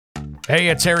Hey,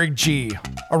 it's Eric G.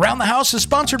 Around the House is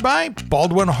sponsored by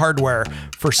Baldwin Hardware.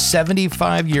 For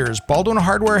 75 years, Baldwin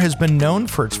Hardware has been known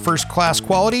for its first-class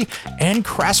quality and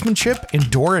craftsmanship in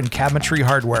door and cabinetry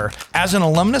hardware. As an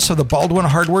alumnus of the Baldwin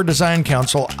Hardware Design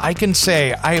Council, I can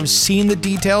say I have seen the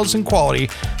details and quality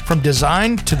from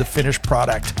design to the finished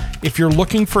product. If you're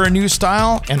looking for a new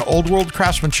style and old-world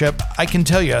craftsmanship, I can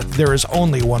tell you there is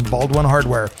only one Baldwin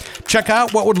Hardware. Check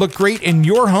out what would look great in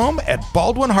your home at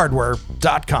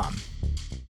baldwinhardware.com.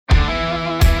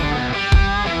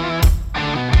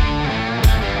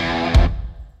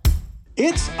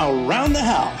 It's Around the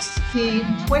House.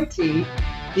 2020,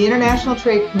 the International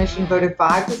Trade Commission voted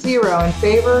 5-0 in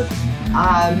favor,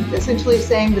 essentially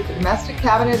saying that the domestic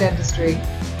cabinet industry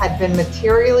had been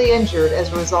materially injured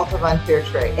as a result of unfair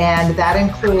trade. And that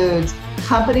includes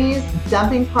companies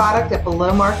dumping product at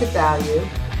below market value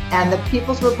and the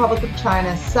People's Republic of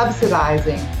China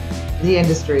subsidizing the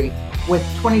industry with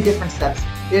 20 different subsidies.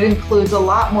 It includes a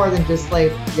lot more than just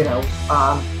labor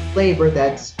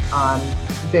that's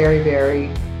very,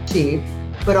 very cheap,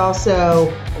 but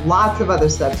also lots of other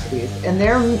subsidies. And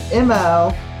their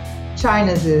MO,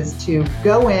 China's, is to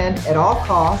go in at all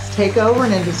costs, take over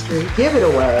an industry, give it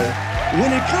away.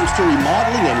 When it comes to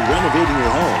remodeling and renovating your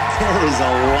home, there is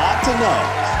a lot to know,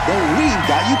 but we've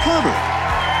got you covered.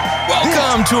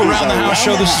 Welcome to Around the House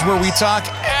Show. This is where we talk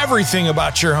everything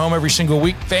about your home every single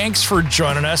week. Thanks for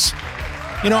joining us.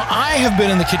 You know, I have been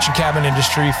in the kitchen cabinet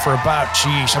industry for about,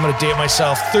 I'm going to date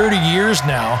myself, 30 years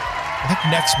now, I think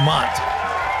next month.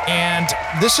 And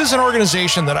this is an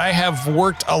organization that I have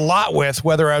worked a lot with,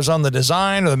 whether I was on the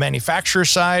design or the manufacturer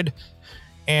side.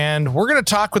 And we're going to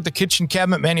talk with the Kitchen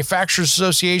Cabinet Manufacturers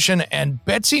Association and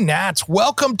Betsy Natz.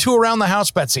 Welcome to Around the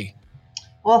House, Betsy.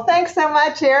 Well, thanks so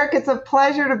much, Eric. It's a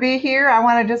pleasure to be here. I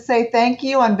want to just say thank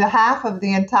you on behalf of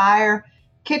the entire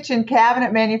Kitchen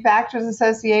Cabinet Manufacturers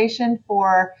Association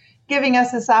for giving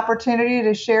us this opportunity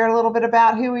to share a little bit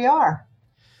about who we are.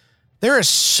 There is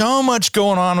so much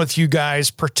going on with you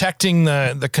guys protecting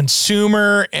the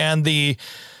consumer and the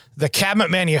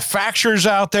cabinet manufacturers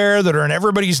out there that are in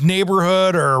everybody's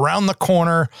neighborhood or around the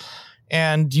corner.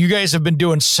 And you guys have been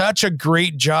doing such a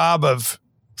great job of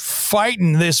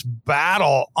fighting this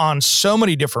battle on so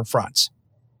many different fronts.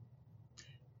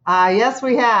 Yes,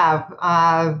 we have.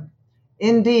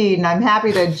 Indeed, and I'm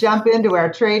happy to jump into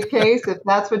our trade case if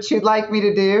that's what you'd like me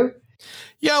to do.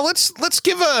 Yeah, let's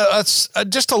give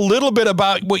just a little bit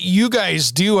about what you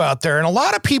guys do out there. And a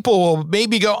lot of people will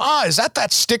maybe go, is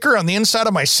that sticker on the inside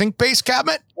of my sink base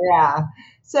cabinet? Yeah.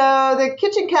 So the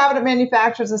Kitchen Cabinet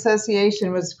Manufacturers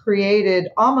Association was created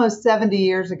almost 70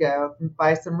 years ago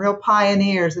by some real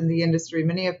pioneers in the industry,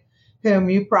 many of whom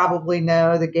you probably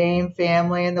know, the Game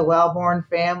family and the Wellborn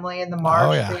family and the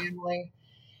Marsh family.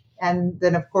 And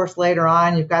then, of course, later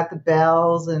on, you've got the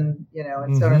Bells and,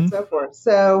 and so on and so forth.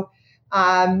 So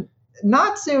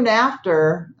not soon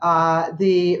after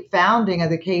the founding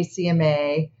of the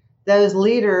KCMA, those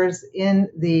leaders in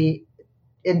the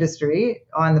industry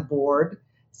on the board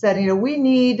said, we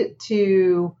need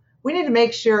to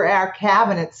make sure our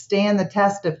cabinets stand the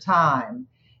test of time.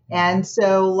 And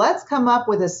so let's come up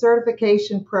with a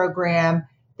certification program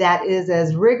that is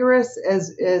as rigorous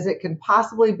as it can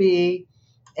possibly be.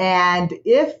 And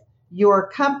if your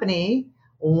company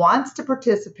wants to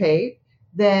participate,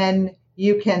 then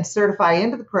you can certify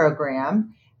into the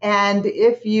program. And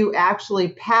if you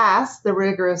actually pass the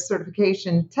rigorous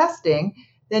certification testing,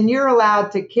 then you're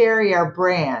allowed to carry our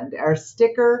brand, our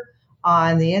sticker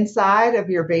on the inside of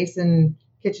your basin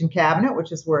kitchen cabinet,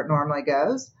 which is where it normally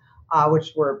goes,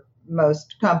 which where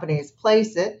most companies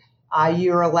place it.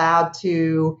 You're allowed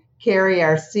to carry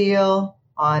our seal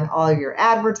on all of your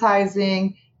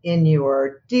advertising, in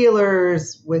your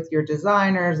dealers, with your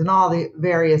designers, and all the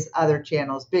various other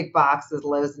channels, big boxes,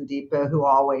 Lowe's and Depot, who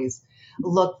always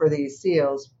look for these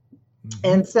seals. Mm-hmm.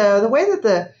 And so the way that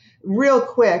the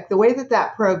way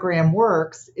that program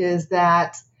works is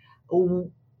that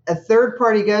a third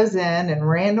party goes in and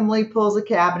randomly pulls a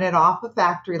cabinet off a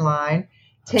factory line,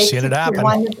 takes it to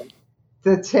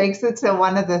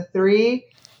one of the 3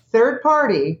 third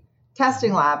party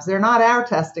testing labs. They're not our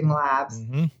testing labs.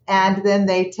 Mm-hmm. And then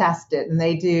they test it, and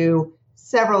they do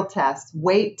several tests.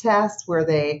 Weight tests, where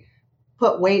they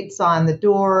put weights on the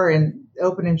door and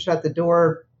open and shut the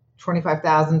door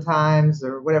 25,000 times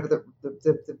or whatever the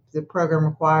program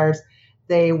requires.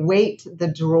 They weight the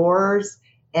drawers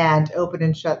and open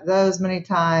and shut those many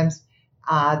times.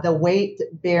 The weight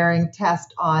bearing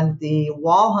test on the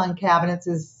wall hung cabinets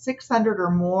is 600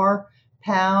 or more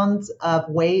pounds of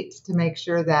weight to make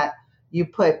sure that you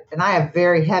put, and I have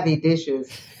very heavy dishes.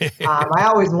 I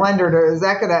always wondered, is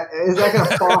that gonna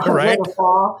fall? Right.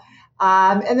 Fall?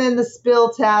 And then the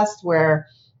spill test, where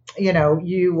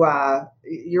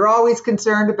you're always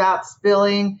concerned about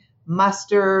spilling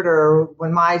mustard, or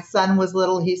when my son was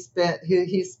little, he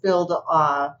spilled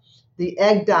the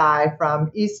egg dye from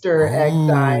Easter egg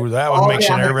dye. That one makes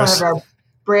you nervous. One of our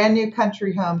brand new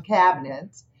country home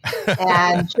cabinets.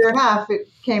 And sure enough, it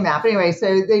came out. But anyway,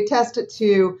 so they test it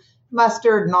to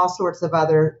mustard and all sorts of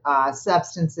other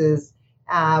substances.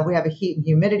 We have a heat and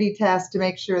humidity test to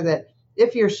make sure that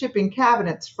if you're shipping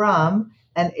cabinets from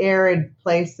an arid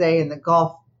place, say in the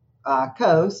Gulf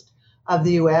Coast of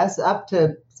the U.S. up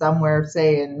to somewhere,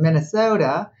 say in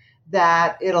Minnesota,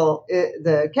 that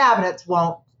the cabinets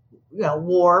won't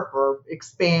warp or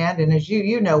expand. And as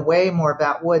you know way more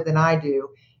about wood than I do,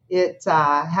 it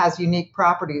has unique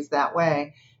properties that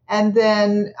way. And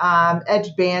then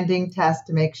edge banding test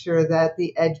to make sure that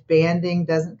the edge banding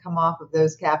doesn't come off of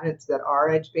those cabinets that are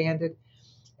edge banded.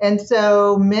 And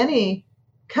so many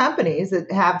companies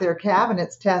that have their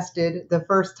cabinets tested the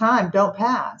first time don't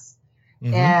pass.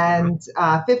 Mm-hmm. And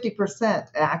 50%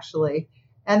 actually.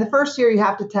 And the first year you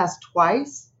have to test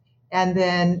twice. And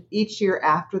then each year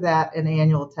after that, an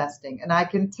annual testing. And I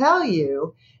can tell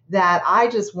you that I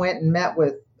just went and met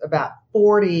with about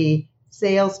 40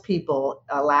 salespeople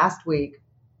last week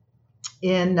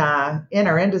in our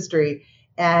industry.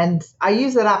 And I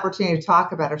use that opportunity to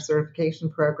talk about our certification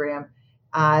program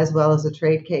as well as a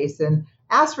trade case, and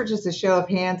asked for just a show of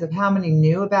hands of how many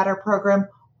knew about our program.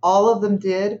 All of them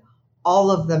did. All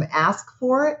of them asked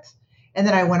for it. And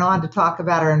then I went on to talk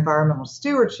about our environmental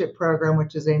stewardship program,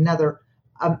 which is another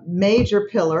major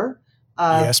pillar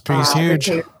of ESP is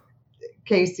huge.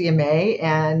 KCMA.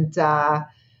 And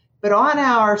but on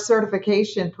our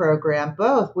certification program,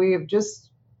 we have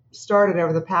just started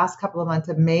over the past couple of months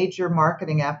a major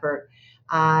marketing effort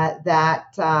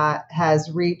that has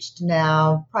reached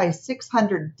now probably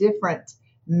 600 different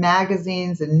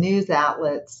magazines and news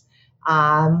outlets,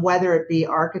 whether it be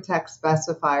architects,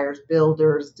 specifiers,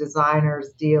 builders,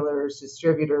 designers, dealers,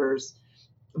 distributors,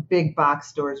 big box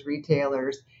stores,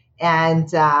 retailers.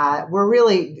 And we're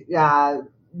really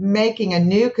making a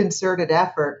new concerted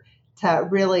effort to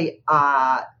really,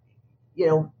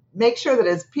 make sure that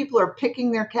as people are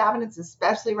picking their cabinets,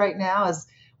 especially right now as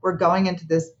we're going into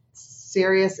this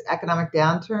serious economic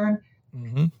downturn,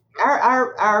 mm-hmm.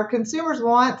 Our consumers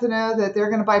want to know that they're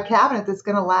going to buy a cabinet that's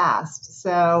going to last.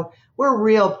 So we're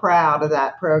real proud of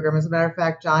that program. As a matter of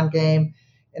fact, John Game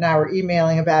and I were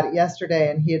emailing about it yesterday,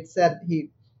 and he had said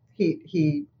he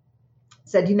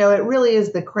said, it really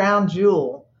is the crown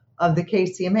jewel of the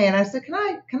KCMA. And I said, can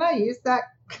I use that?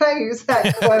 Can I use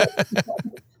that quote?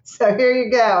 So here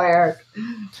you go, Eric.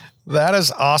 That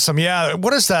is awesome. Yeah.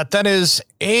 What is that? That is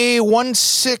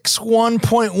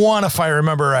A161.1, if I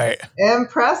remember right.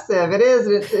 Impressive. It is.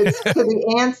 It's to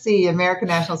the ANSI, American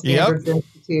National Standards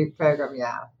Institute program.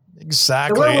 Yeah.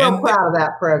 Exactly. So we're real proud of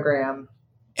that program.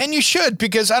 And you should,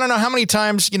 because I don't know how many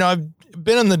times, I've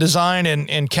been in the design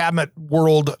and cabinet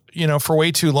world, for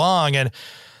way too long. And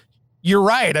you're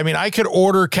right. I mean, I could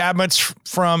order cabinets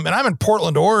and I'm in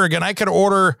Portland, Oregon. I could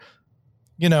order,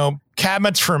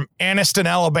 cabinets from Anniston,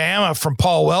 Alabama, from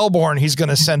Paul Wellborn. He's going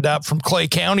to send up from Clay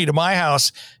County to my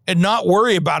house and not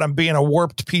worry about them being a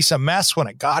warped piece of mess when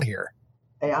it got here.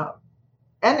 Yeah.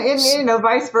 And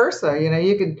vice versa.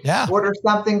 You could order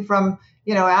something from,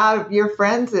 out of your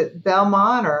friends at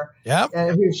Belmont or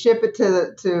who ship it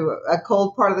to a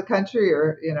cold part of the country,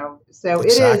 or, so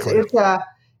exactly.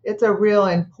 It's a real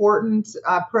important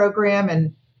program.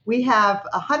 And we have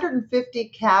 150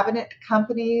 cabinet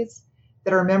companies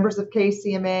that are members of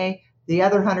KCMA. The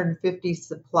other 150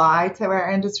 supply to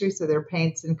our industry. So they're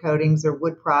paints and coatings or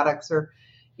wood products or,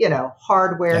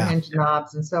 hardware, hinge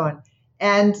knobs and so on.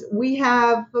 And we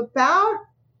have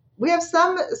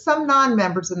some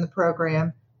non-members in the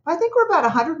program. I think we're about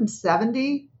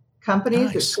 170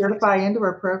 companies that certify into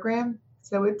our program.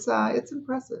 So it's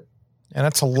impressive. And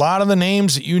that's a lot of the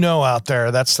names that out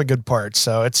there. That's the good part.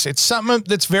 So it's something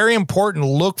that's very important.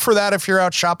 Look for that if you're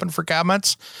out shopping for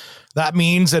cabinets. That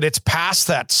means that it's past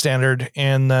that standard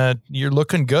and you're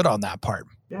looking good on that part.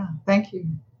 Yeah. Thank you.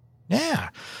 Yeah.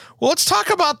 Well, let's talk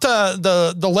about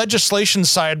the legislation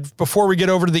side before we get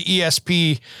over to the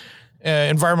ESP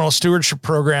Environmental Stewardship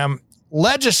Program.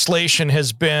 Legislation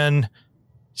has been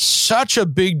such a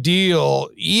big deal,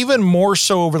 even more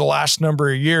so over the last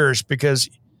number of years, because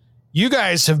you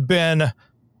guys have been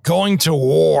going to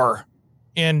war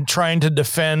in trying to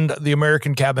defend the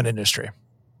American cabinet industry.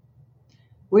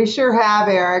 We sure have,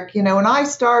 Eric. When I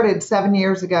started 7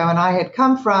 years ago, and I had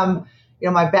come from,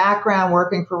 my background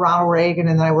working for Ronald Reagan,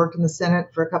 and then I worked in the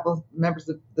Senate for a couple of members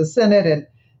of the Senate, and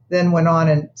then went on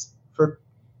and for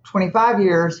 25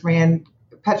 years ran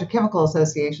Petrochemical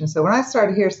Association. So when I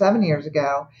started here 7 years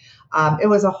ago, it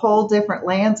was a whole different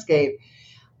landscape.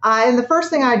 And the first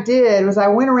thing I did was I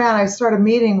went around, I started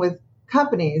meeting with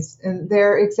companies and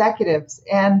their executives.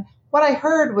 And what I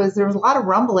heard was there was a lot of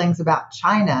rumblings about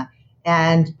China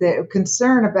and the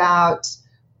concern about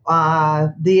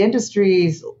the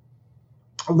industry's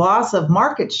loss of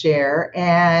market share.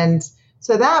 And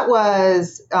so that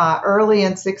was early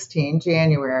in 16,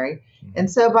 January. And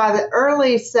so by the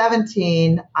early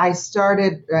 17, I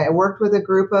worked with a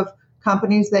group of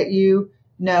companies that you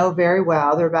know very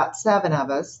well. There are about seven of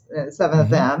us, seven of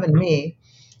them and me.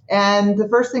 And the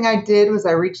first thing I did was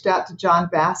I reached out to John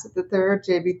Bassett III,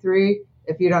 JB3.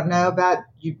 If you don't know about,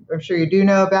 I'm sure you do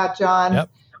know about John. Yep.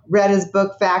 Read his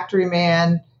book, Factory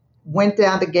Man, went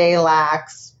down to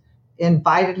Galax,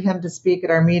 invited him to speak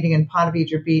at our meeting in Ponte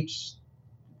Vedra Beach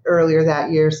earlier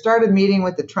that year, started meeting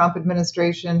with the Trump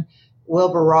administration,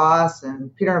 Wilbur Ross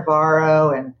and Peter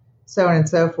Navarro and so on and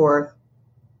so forth.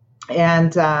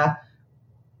 And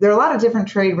there are a lot of different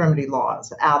trade remedy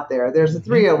laws out there. There's the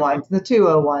 301s, the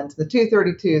 201s, the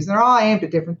 232s, and they're all aimed at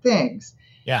different things.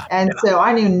 Yeah. And so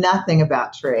I knew nothing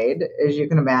about trade, as you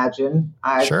can imagine.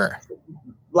 I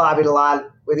lobbied a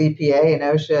lot with EPA and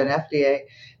OSHA and FDA.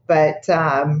 But,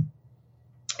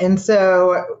 and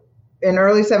so in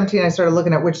early 17, I started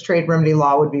looking at which trade remedy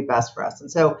law would be best for us. And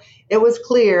so it was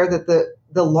clear that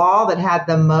the law that had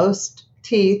the most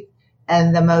teeth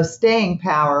and the most staying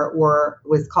power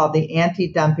was called the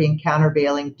Anti-Dumping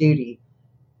Countervailing Duty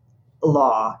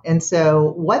Law. And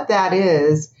so what that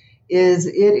is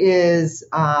it is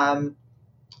a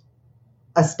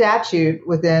statute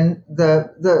within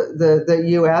the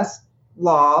U.S.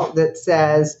 law that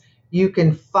says you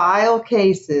can file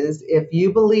cases if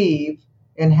you believe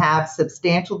and have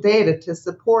substantial data to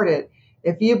support it,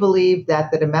 if you believe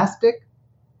that the domestic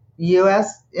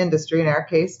U.S. industry, in our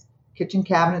case, kitchen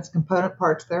cabinets, component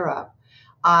parts thereof,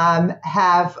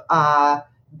 have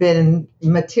been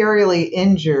materially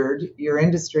injured, your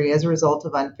industry, as a result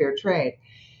of unfair trade.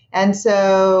 And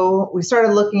so we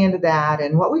started looking into that.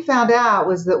 And what we found out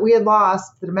was that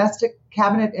the domestic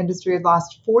cabinet industry had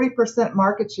lost 40%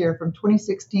 market share from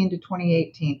 2016 to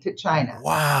 2018 to China.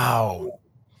 Wow.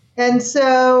 And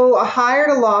so I hired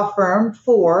a law firm,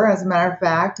 as a matter of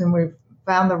fact, and we've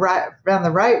found the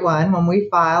right one when we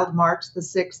filed March the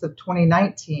 6th of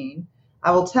 2019.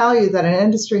 I will tell you that an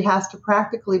industry has to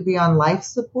practically be on life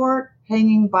support,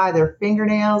 hanging by their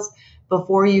fingernails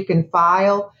before you can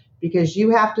file, because you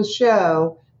have to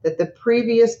show that the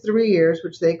previous 3 years,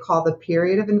 which they call the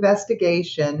period of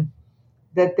investigation,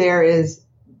 that there is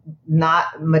not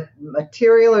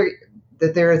material, or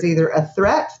that there is either a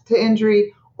threat to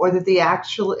injury or that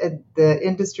the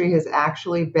industry has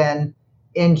actually been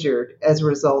injured as a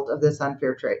result of this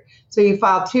unfair trade. So you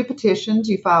file two petitions.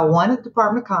 You file one at the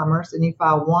Department of Commerce and you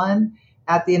file one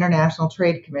at the International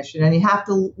Trade Commission, and you have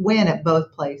to win at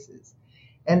both places.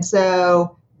 And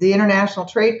so the International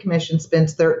Trade Commission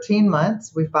spends 13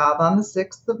 months. We filed on the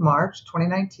 6th of March,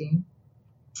 2019.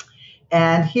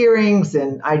 And hearings,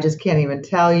 and I just can't even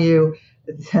tell you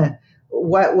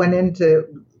what went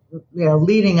into,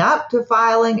 leading up to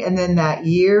filing, and then that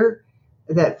year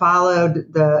that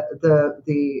followed,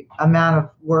 the amount of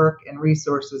work and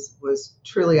resources was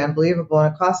truly unbelievable.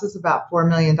 And it cost us about $4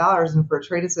 million. And for a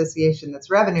trade association that's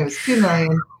revenue is $2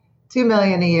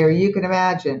 million a year, you can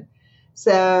imagine.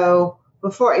 So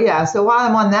so while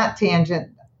I'm on that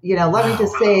tangent, let me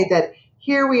just say that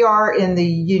here we are in the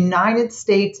United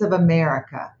States of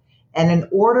America. And in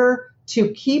order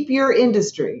to keep your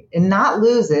industry and not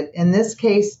lose it, in this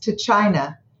case to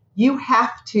China, you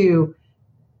have to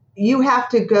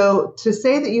go, to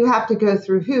say that you have to go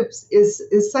through hoops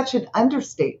is such an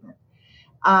understatement.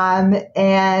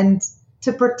 And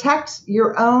to protect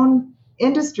your own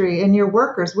industry and your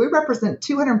workers, we represent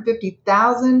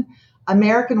 250,000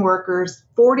 American workers,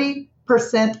 40%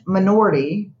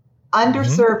 minority,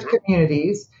 underserved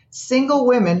communities, single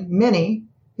women, many,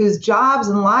 whose jobs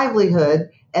and livelihood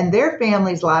and their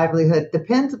family's livelihood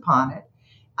depends upon it,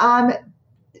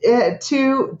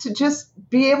 to just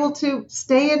be able to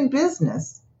stay in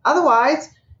business. Otherwise,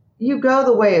 you go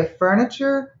the way of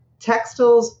furniture,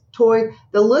 textiles, toy,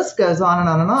 the list goes on and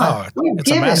on and on. Oh,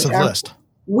 it's a massive list.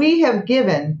 We have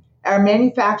given our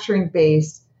manufacturing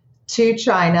base to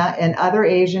China and other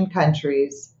Asian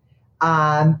countries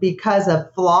because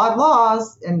of flawed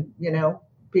laws. And,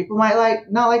 people might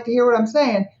not like to hear what I'm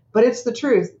saying, but it's the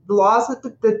truth. The laws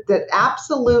that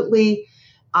absolutely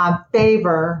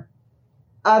favor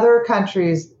other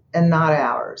countries and not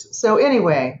ours. So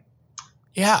anyway.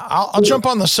 Yeah, I'll jump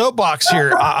on the soapbox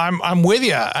here. I'm with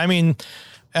you. I mean,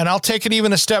 And I'll take it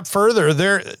even a step further.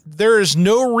 There is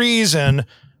no reason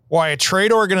why a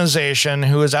trade organization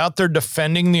who is out there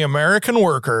defending the American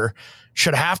worker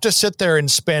should have to sit there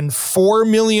and spend $4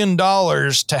 million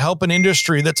to help an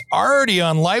industry that's already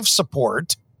on life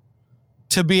support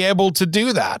to be able to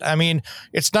do that. I mean,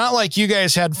 it's not like you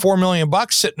guys had $4 million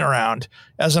sitting around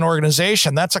as an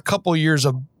organization. That's a couple years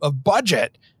of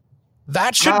budget.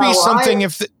 That should be something.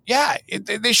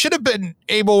 They should have been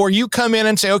able where you come in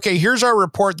and say, okay, here's our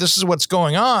report. This is what's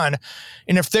going on.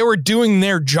 And if they were doing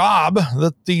their job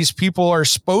that these people are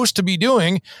supposed to be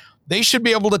doing, they should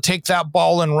be able to take that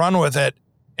ball and run with it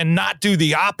and not do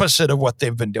the opposite of what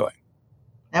they've been doing.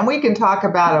 And we can talk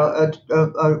about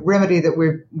a remedy that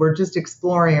we're just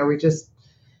exploring, or we just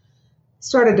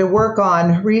started to work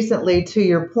on recently, to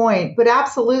your point. But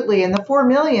absolutely, and the $4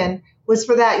 million was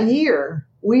for that year.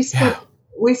 We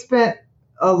spent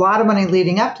a lot of money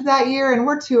leading up to that year, and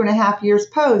we're 2.5 years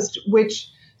post,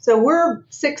 so we're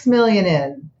 $6 million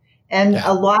in, and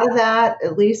a lot of that,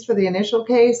 at least for the initial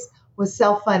case, was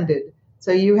self-funded.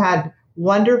 So you had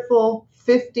wonderful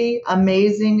 50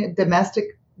 amazing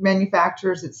domestic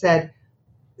manufacturers that said,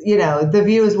 the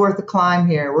view is worth the climb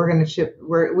here. We're going to ship.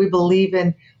 We believe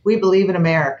in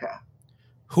America.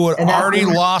 Who had already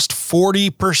lost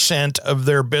 40% of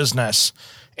their business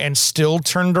and still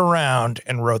turned around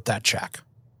and wrote that check.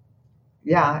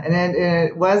 Yeah, and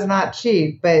it was not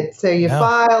cheap. But so you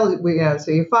file. So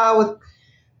you file with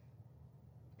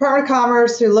Department of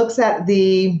Commerce, who looks at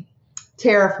the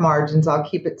tariff margins. I'll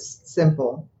keep it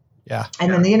simple. Yeah.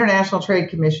 And then the International Trade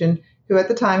Commission, who at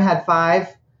the time had 5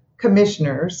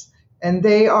 commissioners, and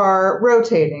they are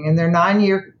rotating, and they're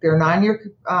 9-year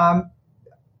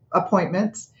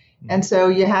appointments. And so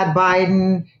you had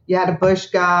Biden, you had a Bush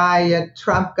guy, you had a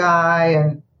Trump guy,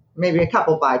 and maybe a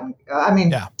couple Biden.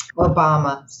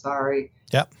 Obama. Sorry.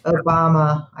 Yep.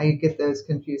 Obama. I get those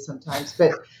confused sometimes.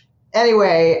 But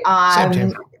anyway, Same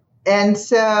team. And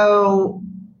so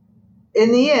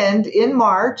in the end, in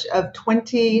March of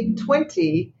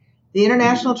 2020, the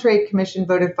International Trade Commission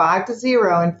voted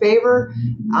 5-0 in favor,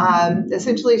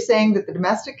 essentially saying that the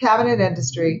domestic cabinet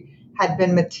industry had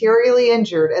been materially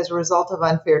injured as a result of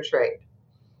unfair trade.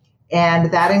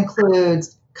 And that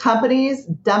includes companies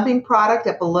dumping product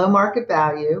at below market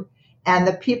value and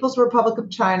the People's Republic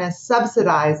of China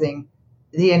subsidizing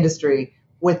the industry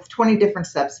with 20 different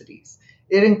subsidies.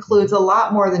 It includes a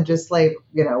lot more than just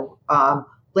labor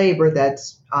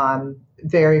that's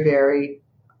very, very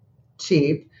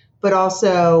cheap, but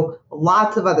also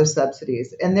lots of other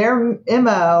subsidies. And their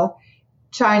MO,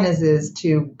 China's, is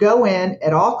to go in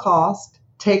at all cost,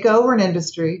 take over an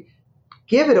industry,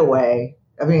 give it away.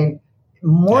 I mean,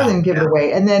 more than give it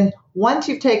away. And then once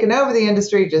you've taken over the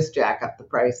industry, just jack up the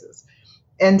prices.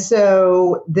 And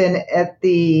so then at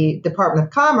the Department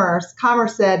of Commerce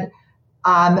said,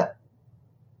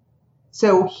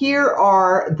 so here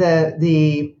are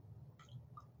the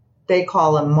they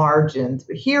call them margins,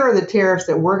 but here are the tariffs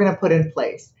that we're going to put in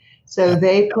place. So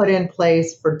they put in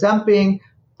place for dumping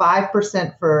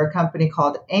 5% for a company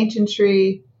called Ancient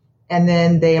Tree, and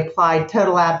then they applied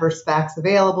total adverse facts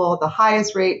available, the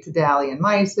highest rate to Dali and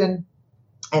Meissen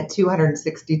at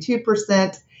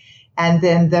 262%. And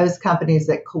then those companies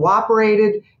that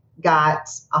cooperated got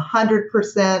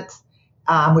 100%,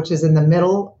 which is in the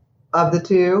middle of the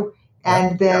two.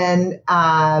 And then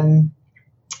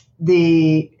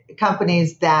the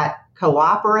companies that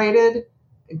cooperated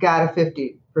got a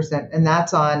 50%, and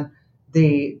that's on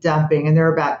the dumping, and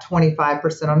they're about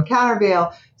 25% on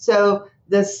countervail. So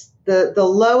the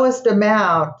lowest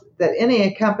amount that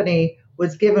any company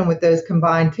was given with those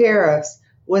combined tariffs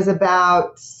was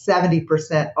about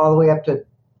 70%, all the way up to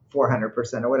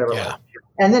 400% or whatever. Yeah.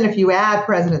 And then if you add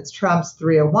President Trump's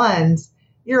 301s,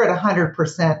 you're at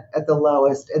 100% at the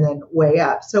lowest, and then way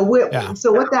up. So what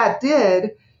that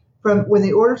did, from when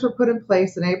the orders were put in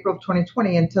place in April of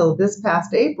 2020 until this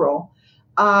past April,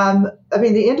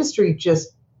 the industry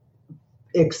just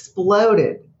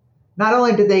exploded. Not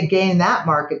only did they gain that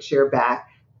market share back,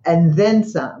 and then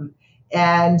some.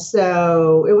 And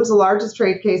so it was the largest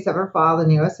trade case ever filed in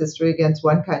U.S. history against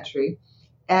one country.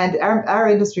 And our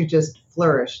industry just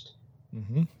flourished.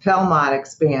 Mm-hmm. Pelmont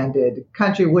expanded.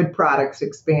 Country Wood Products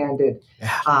expanded.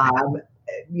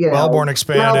 Wellborn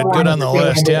expanded. Good on the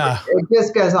list, yeah. It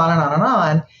just goes on and on and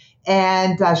on.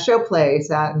 And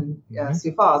Showplace out in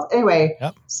Sioux Falls. Anyway,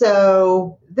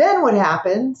 So then what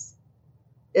happens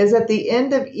is at the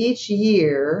end of each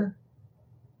year,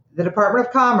 the Department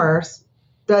of Commerce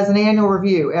does an annual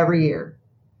review every year.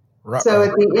 Right. So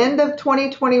at the end of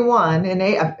 2021, in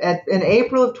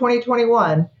April of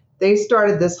 2021, they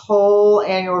started this whole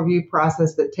annual review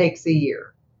process that takes a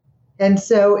year. And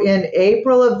so in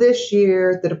April of this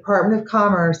year, the Department of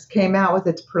Commerce came out with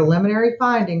its preliminary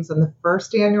findings on the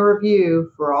first annual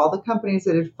review for all the companies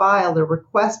that had filed a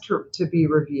request to be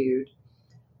reviewed.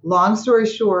 Long story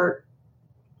short,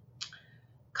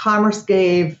 Commerce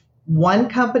gave one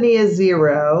company a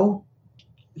 0,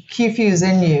 Q-Fuse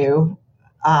Inu,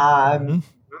 and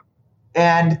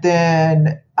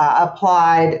then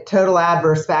applied total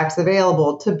adverse facts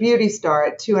available to Beauty Star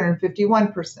at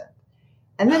 251%.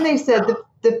 And then they said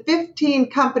the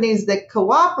 15 companies that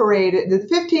cooperated, the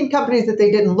 15 companies that they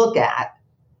didn't look at,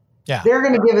 they're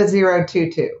going to give a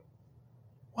 022.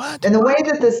 What? And the way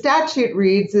that the statute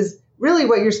reads is really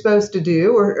what you're supposed to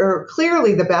do, or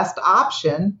clearly the best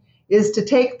option, is to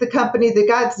take the company that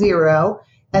got 0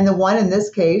 and the one in this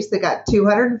case that got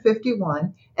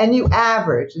 251, and you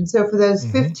average. And so for those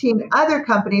 15 other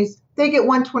companies, they get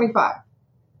 125.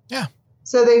 Yeah.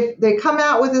 So they come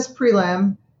out with this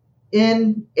prelim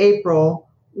in April.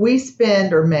 We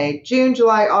spend, or May, June,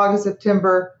 July, August,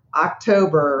 September,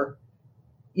 October,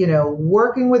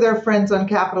 working with our friends on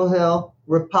Capitol Hill,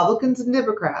 Republicans and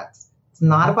Democrats. It's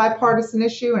not a bipartisan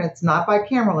issue, and it's not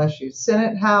bicameral issue.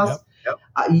 Senate, House,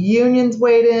 unions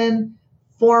weighed in.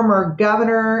 Former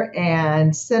governor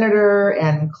and senator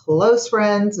and close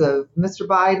friends of Mr.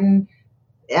 Biden,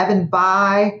 Evan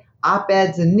Bayh,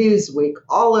 op-eds in Newsweek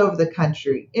all over the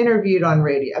country, interviewed on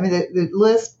radio. I mean, the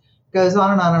list goes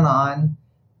on and on and on,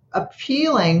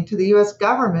 appealing to the U.S.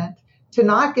 government to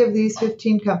not give these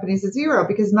 15 companies a 0,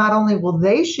 because not only will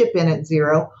they ship in at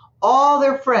 0, all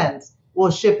their friends will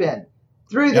ship in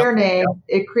through their name.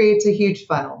 It creates a huge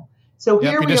funnel. So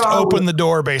here we just are. Open the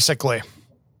door, basically.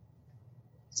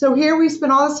 So here we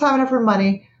spent all this time and effort and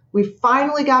money. We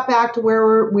finally got back to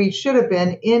where we should have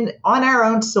been on our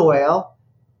own soil,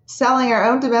 selling our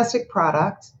own domestic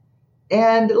product.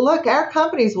 And look, our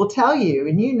companies will tell you,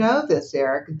 and you know this,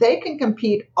 Eric, they can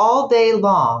compete all day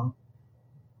long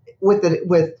with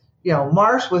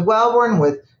Marsh, with Wellborn,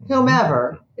 with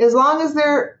whomever, as long as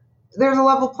there's a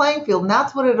level playing field. And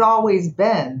that's what it had always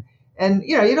been. And,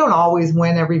 you don't always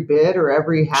win every bid or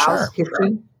every house,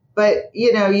 kitchen. But,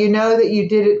 you know that you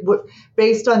did it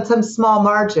based on some small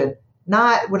margin.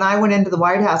 Not when I went into the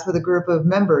White House with a group of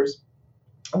members,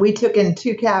 we took in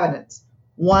 2 cabinets,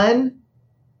 one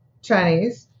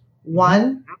Chinese,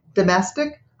 one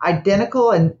domestic,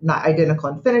 identical and not identical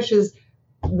in finishes,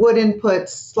 wood inputs,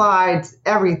 slides,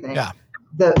 everything. Yeah.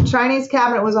 The Chinese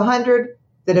cabinet was 100.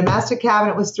 The domestic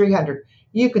cabinet was 300.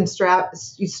 You can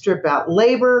strip out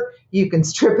labor. You can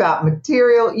strip out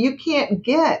material. You can't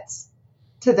get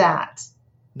to that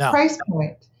price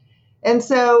point. And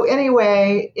so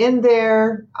anyway, in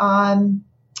their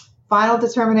final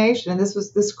determination, and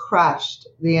this crushed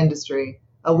the industry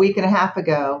a week and a half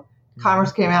ago,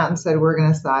 Commerce came out and said, we're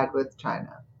going to side with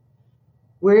China.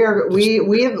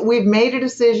 We've made a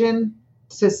decision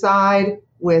to side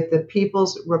with the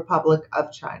People's Republic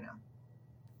of China.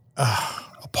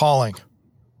 Appalling.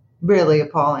 Really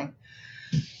appalling.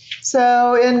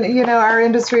 So, and, our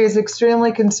industry is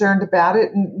extremely concerned about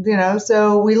it. And,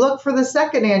 so we look for the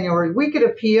second annual. We could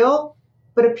appeal,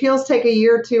 but appeals take a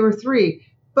year, 2 or 3.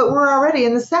 But we're already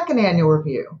in the second annual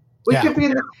review. We could be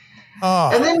in the...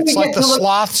 and then it's like the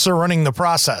sloths are running the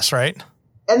process, right?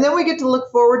 And then we get to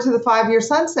look forward to the 5-year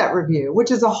sunset review,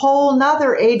 which is a whole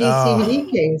nother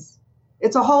AD/CVD case.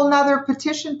 It's a whole nother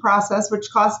petition process, which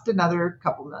cost another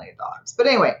 $2 million. But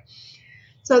anyway,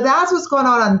 so that's what's going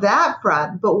on that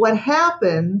front. But what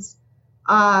happens,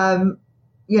 when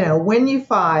you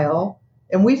file,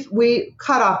 and we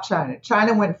cut off China.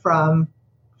 China went from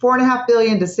 $4.5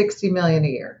 billion to $60 million a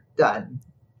year. Done.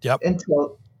 Yep.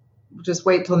 Until just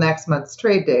wait till next month's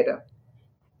trade data.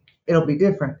 It'll be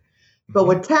different. But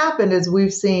what's happened is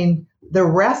we've seen the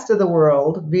rest of the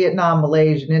world, Vietnam,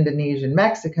 Malaysia, Indonesia, and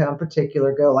Mexico in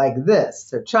particular, go like this.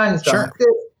 So China's gone like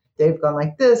this. They've gone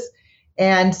like this.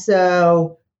 And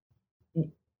so,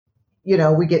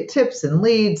 we get tips and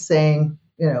leads saying,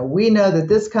 we know that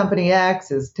this company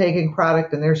X is taking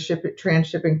product and they're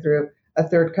transshipping through a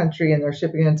third country and they're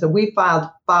shipping in. So we filed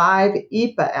 5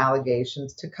 EPA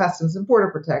allegations to Customs and Border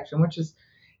Protection, which is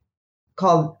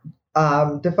called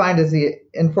defined as the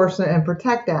Enforcement and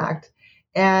Protect Act.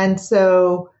 And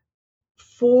so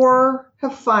 4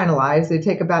 have finalized. They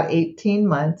take about 18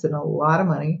 months and a lot of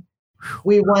money.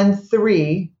 We won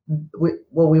 3.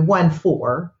 We won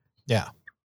 4. Yeah.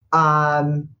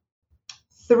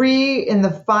 3 in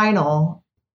the final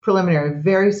preliminary,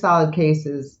 very solid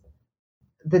cases.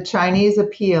 The Chinese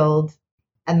appealed,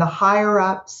 and the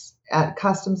higher-ups at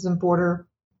Customs and Border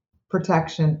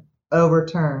Protection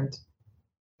overturned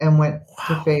and went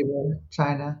to favor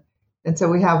China. And so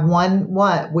we have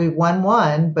we won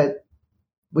one, but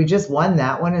we just won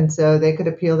that one, and so they could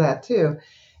appeal that too.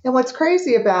 And what's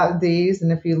crazy about these,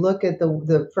 and if you look at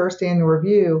the first annual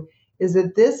review, is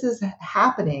that this is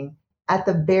happening at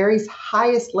the very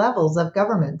highest levels of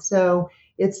government. So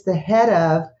it's the head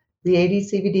of the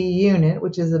AD/CVD unit,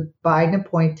 which is a Biden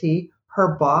appointee.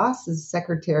 Her boss is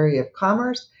Secretary of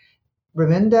Commerce,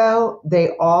 Raimondo.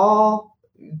 They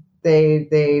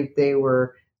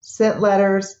were sent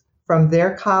letters from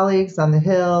their colleagues on the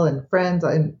Hill and friends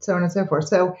and so on and so forth.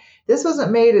 So this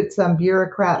wasn't made at some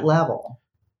bureaucrat level.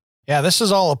 Yeah, this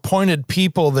is all appointed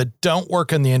people that don't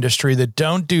work in the industry, that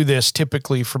don't do this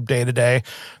typically from day to day.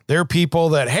 They're people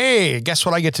that, hey, guess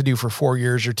what I get to do for 4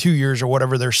 years or 2 years or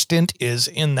whatever their stint is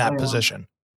in that position.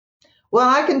 Well,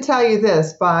 I can tell you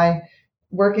this, by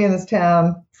working in this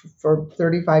town for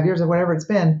 35 years or whatever it's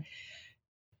been,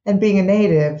 and being a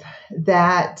native,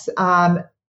 that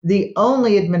the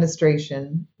only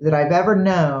administration that I've ever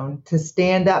known to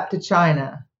stand up to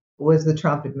China was the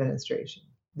Trump administration,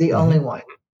 the only one.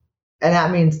 And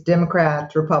that means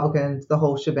Democrats, Republicans, the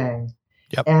whole shebang.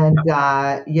 Yep. And,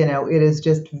 it is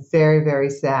just very,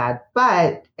 very sad.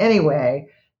 But anyway,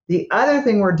 the other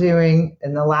thing we're doing,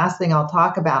 and the last thing I'll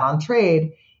talk about on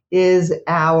trade, is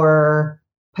our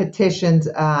petitions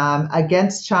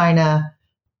against China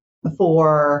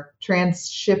for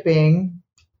transshipping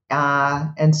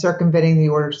and circumventing the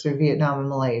orders through Vietnam and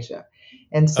Malaysia.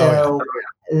 And so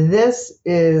this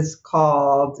is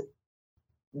called,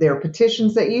 they're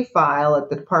petitions that you file at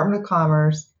the Department of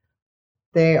Commerce.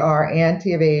 They are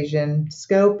anti-evasion,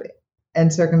 scope,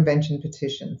 and circumvention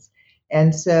petitions.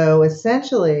 And so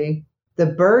essentially, the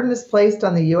burden is placed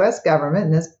on the U.S. government,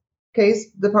 in this case,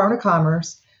 the Department of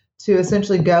Commerce, to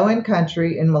essentially go in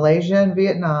country in Malaysia and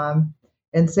Vietnam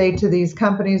and say to these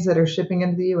companies that are shipping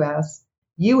into the U.S.,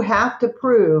 you have to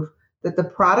prove that the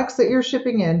products that you're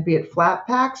shipping in, be it flat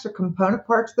packs or component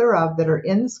parts thereof that are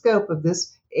in the scope of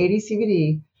this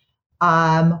AD/CVD,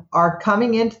 are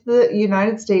coming into the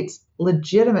United States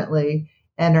legitimately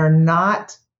and are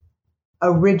not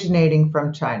originating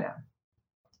from China.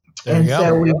 And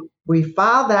so we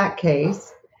filed that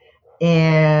case,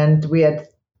 and we had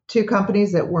 2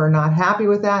 companies that were not happy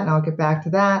with that, and I'll get back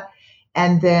to that.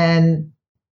 And then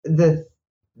the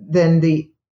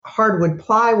hardwood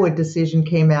plywood decision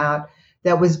came out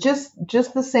that was just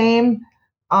the same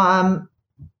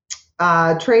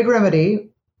trade remedy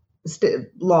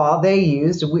law they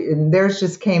used, and theirs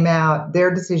just came out.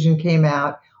 Their decision came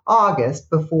out August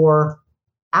before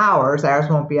ours. Ours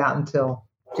won't be out until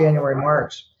January,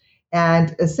 March.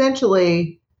 And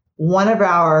essentially, one of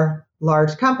our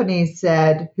large companies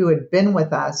said, who had been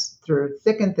with us through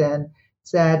thick and thin,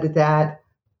 said that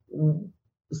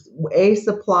a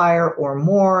supplier or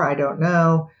more, I don't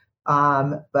know,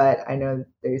 but I know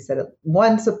they said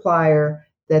one supplier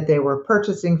that they were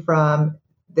purchasing from,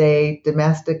 they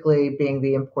domestically being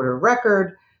the importer of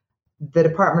record, the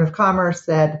Department of Commerce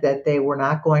said that they were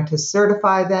not going to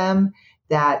certify them,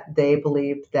 that they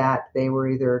believed that they were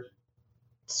either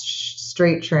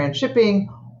straight transshipping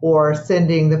or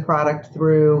sending the product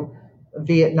through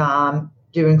Vietnam,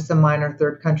 doing some minor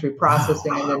third country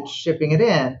processing and then shipping it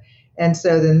in. And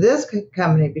so then this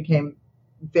company became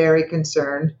very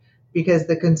concerned, because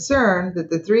the concern that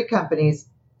the 3 companies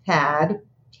have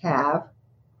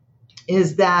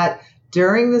is that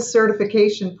during the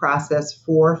certification process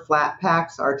for flat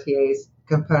packs, RTAs,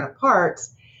 component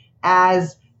parts,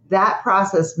 as that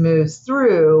process moves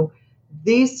through,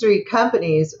 these 3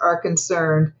 companies are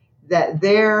concerned that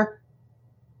their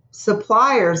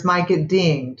suppliers might get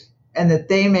dinged and that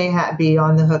they may be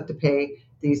on the hook to pay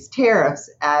these tariffs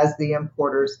as the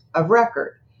importers of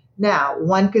record. Now,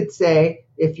 one could say,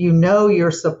 if you know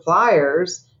your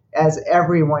suppliers, as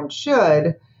everyone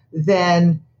should,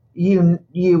 then you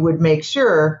would make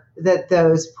sure that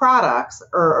those products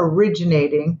are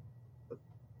originating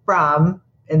from,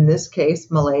 in this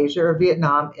case, Malaysia or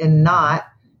Vietnam, and not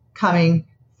coming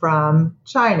from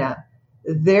China.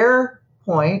 Their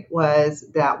point was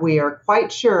that we are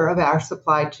quite sure of our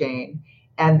supply chain,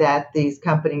 and that these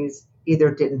companies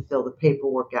either didn't fill the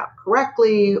paperwork out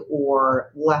correctly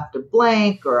or left a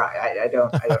blank, or I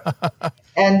don't know.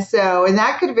 And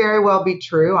that could very well be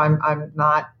true. I'm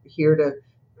not here to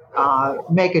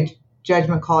make a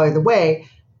judgment call either way,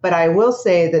 but I will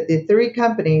say that the 3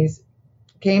 companies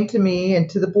came to me and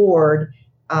to the board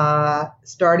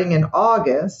starting in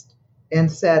August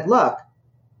and said, look,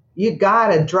 you got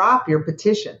to drop your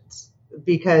petitions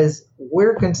because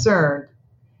we're concerned.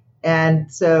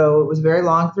 And so it was a very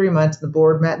long 3 months. The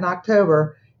board met in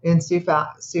October in Sioux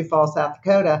Falls, South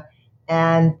Dakota.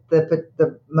 And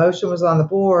the motion was on the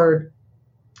board,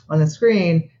 on the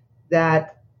screen,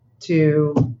 that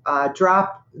to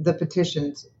drop the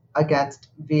petitions against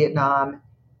Vietnam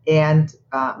and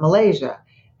Malaysia.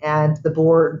 And the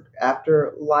board, after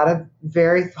a lot of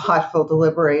very thoughtful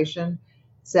deliberation,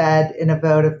 said in a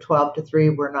vote of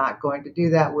 12-3, we're not going to do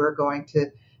that. We're going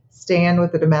to stand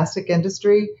with the domestic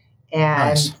industry.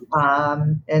 And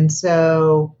Nice. And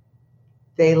so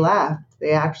they left.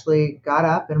 They actually got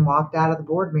up and walked out of the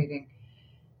board meeting.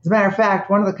 As a matter of fact,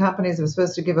 one of the companies that was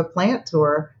supposed to give a plant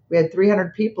tour, we had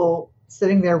 300 people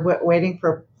sitting there waiting for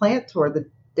a plant tour the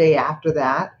day after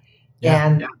that.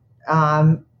 Yeah.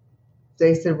 And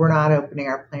they said, we're not opening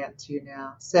our plant to you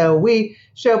now. So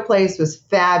Showplace was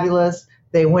fabulous.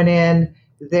 They went in.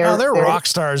 They're rock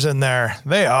stars in there.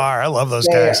 They are. I love those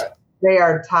guys. They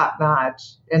are top notch.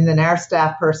 And then our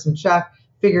staff person, Chuck,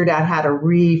 figured out how to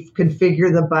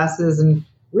reconfigure the buses. And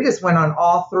we just went on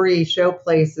all 3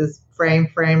 Showplaces, frame,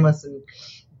 frameless, and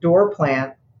door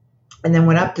plant, and then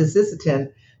went up to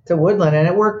Sisseton to Woodland, and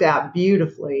it worked out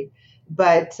beautifully.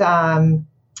 But, and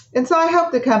so I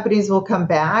hope the companies will come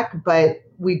back, but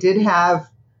we did have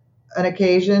an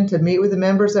occasion to meet with the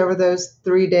members over those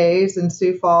 3 days in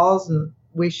Sioux Falls, and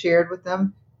we shared with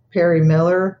them. Perry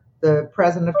Miller, the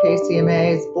president of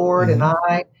KCMA's board, and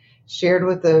I shared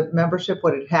with the membership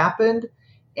what had happened,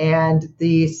 and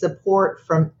the support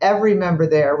from every member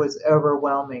there was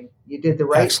overwhelming. You did the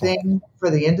right thing for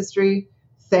the industry.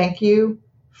 Thank you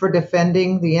for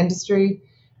defending the industry.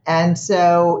 And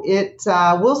so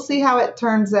we'll see how it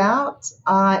turns out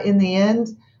in the end.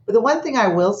 But the one thing I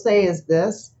will say is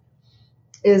this,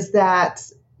 is that,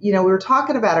 we were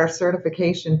talking about our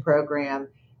certification program,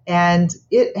 and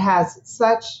it has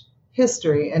such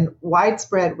history and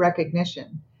widespread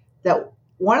recognition that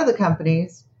one of the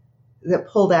companies that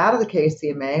pulled out of the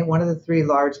KCMA, one of the 3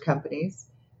 large companies,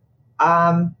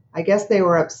 I guess they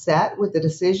were upset with the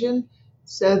decision.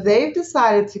 So they've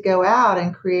decided to go out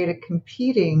and create a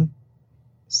competing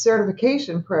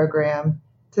certification program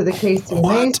to the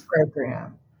KCMA's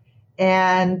program.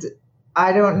 And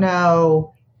I don't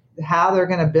know how they're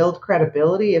going to build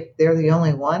credibility if they're the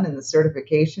only one in the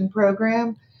certification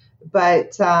program.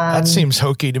 But that seems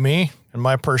hokey to me, in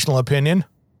my personal opinion.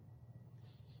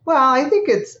 Well, I think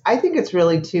it's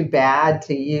really too bad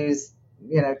to use,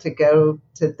 to go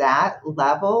to that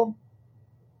level.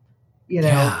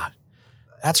 Yeah,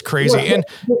 that's crazy. And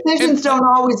decisions don't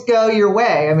always go your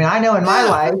way. I mean, I know in my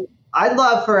life, I'd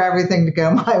love for everything to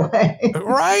go my way.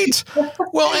 Right.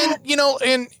 Well,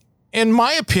 and in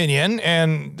my opinion,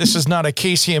 and this is not a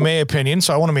KCMA opinion,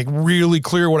 so I want to make really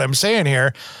clear what I'm saying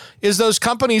here, is those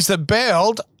companies that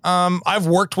bailed, I've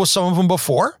worked with some of them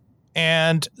before,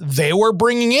 and they were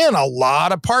bringing in a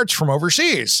lot of parts from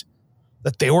overseas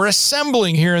that they were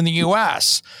assembling here in the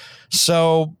U.S.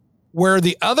 So where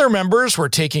the other members were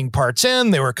taking parts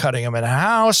in, they were cutting them in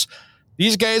house.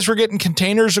 These guys were getting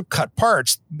containers of cut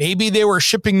parts. Maybe they were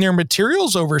shipping their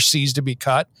materials overseas to be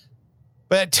cut,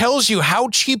 but it tells you how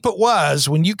cheap it was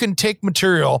when you can take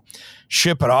material,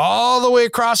 ship it all the way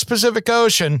across the Pacific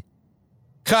Ocean,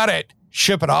 cut it,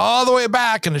 ship it all the way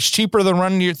back, and it's cheaper than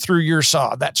running it through your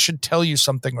saw. That should tell you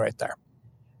something right there.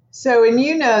 So, and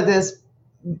this,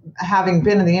 having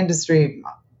been in the industry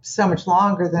so much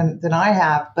longer than I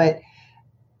have, but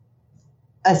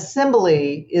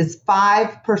assembly is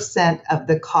 5% of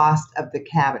the cost of the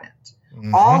cabinet.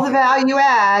 Mm-hmm. All the value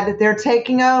add, they're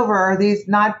taking over these,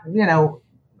 not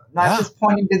just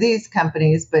pointing to these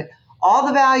companies, but all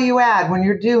the value add when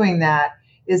you're doing that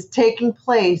is taking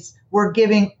place. We're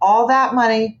giving all that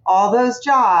money, all those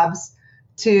jobs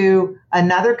to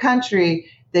another country.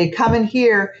 They come in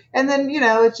here, and then,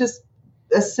 it's just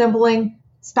assembling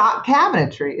stock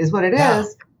cabinetry is what it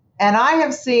is. And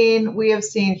we have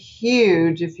seen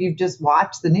huge, if you've just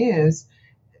watched the news,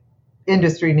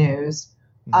 industry news,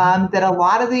 that a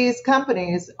lot of these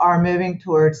companies are moving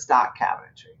towards stock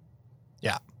cabinetry.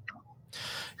 Yeah.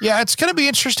 Yeah, it's going to be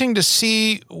interesting to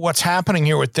see what's happening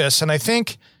here with this. And I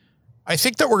think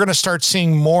that we're going to start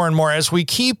seeing more and more as we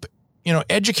keep,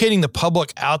 educating the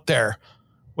public out there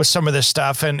with some of this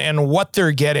stuff and what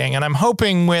they're getting. And I'm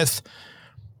hoping with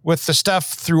the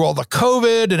stuff through all the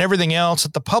COVID and everything else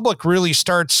that the public really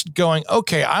starts going,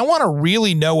 okay, I want to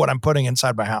really know what I'm putting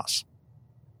inside my house.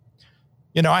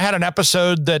 I had an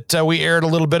episode that we aired a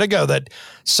little bit ago that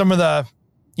some of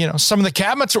the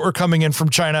cabinets that were coming in from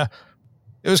China,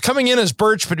 it was coming in as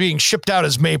birch, but being shipped out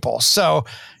as maple. So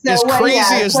as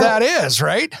crazy as that is,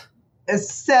 right?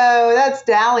 So that's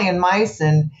Daly and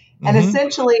Meissen. And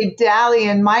essentially Daly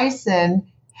and Meissen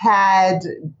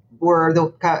were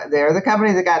the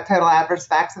company that got total adverse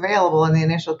facts available in the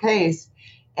initial case.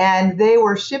 And they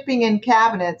were shipping in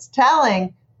cabinets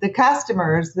telling the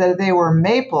customers that they were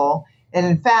maple. And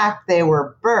in fact, they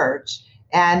were birch.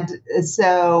 And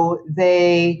so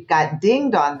they got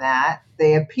dinged on that.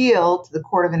 They appealed to the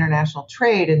Court of International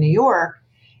Trade in New York,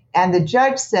 and the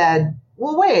judge said,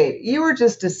 well, wait, you were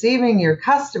just deceiving your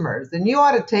customers, and you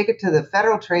ought to take it to the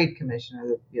Federal Trade Commission,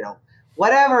 or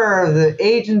whatever the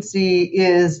agency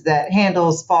is that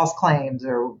handles false claims,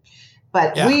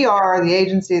 but we are the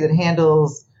agency that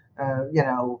handles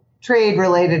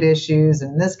trade-related issues,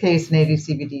 in this case, an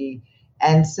AD/CVD.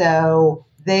 And so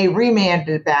they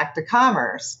remanded it back to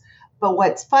Commerce. But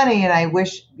what's funny, and I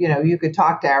wish, you could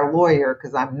talk to our lawyer,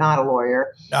 because I'm not a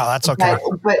lawyer. No, that's okay.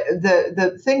 But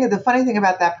the funny thing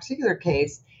about that particular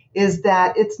case is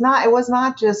that it was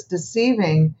not just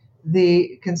deceiving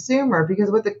the consumer,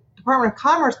 because what the Department of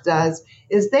Commerce does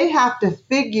is they have to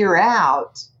figure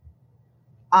out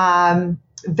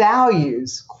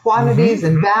values, quantities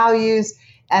and values.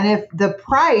 And if the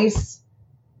price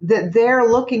that they're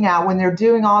looking at when they're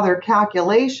doing all their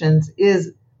calculations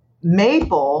is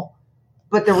maple,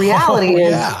 but the reality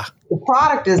is the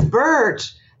product is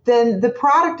birch, then the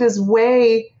product is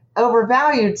way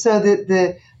overvalued. So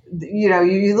that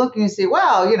you look and you see,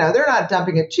 well, they're not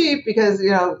dumping it cheap because,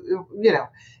 and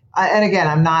again,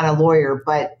 I'm not a lawyer,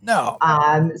 but no.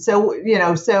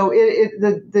 The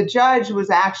judge was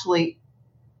actually,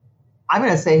 I'm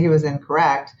going to say he was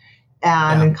incorrect,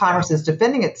 and Commerce is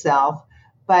defending itself,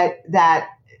 but that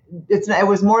it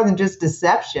was more than just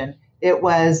deception. It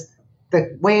was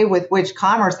the way with which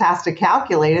Commerce has to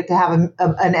calculate it to have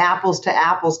an apples to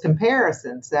apples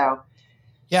comparison. So.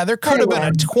 Yeah, there could have been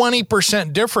a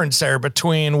 20% difference there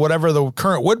between whatever the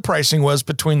current wood pricing was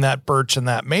between that birch and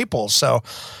that maple. So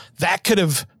that could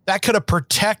have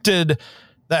protected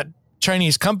that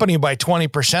Chinese company by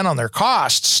 20% on their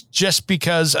costs just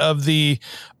because of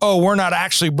we're not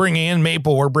actually bringing in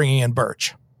maple, we're bringing in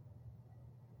birch.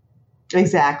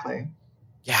 Exactly.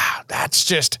 Yeah, that's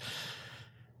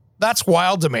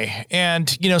wild to me. And,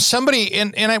 somebody,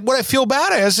 what I feel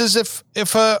bad is if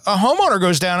a homeowner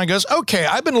goes down and goes, okay,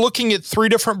 I've been looking at 3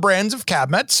 different brands of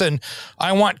cabinets, and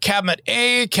I want cabinet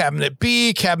A, cabinet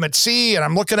B, cabinet C, and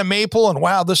I'm looking at maple, and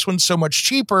wow, this one's so much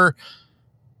cheaper.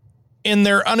 In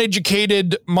their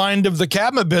uneducated mind of the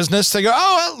cabinet business, they go,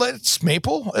 oh, well, it's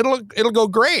maple. It'll go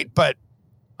great. But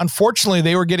unfortunately,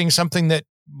 they were getting something that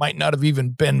might not have even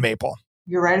been maple.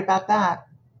 You're right about that.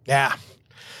 Yeah.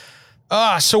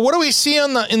 So what do we see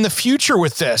in the future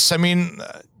with this? I mean,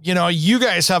 you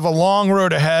guys have a long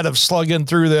road ahead of slugging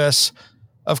through this,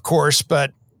 of course,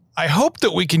 but I hope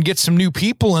that we can get some new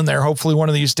people in there, hopefully one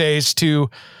of these days to,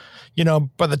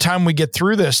 by the time we get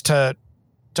through this to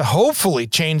hopefully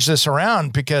change this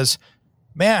around, because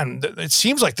man, it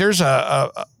seems like there's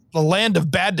a land of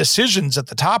bad decisions at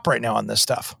the top right now on this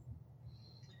stuff.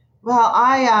 Well,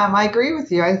 I agree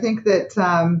with you. I think that,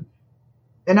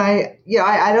 and I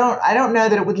don't know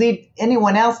that it would lead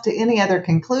anyone else to any other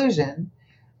conclusion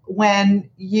when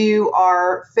you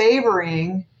are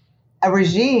favoring a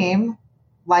regime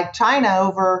like China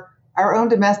over our own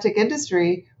domestic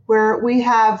industry, where we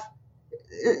have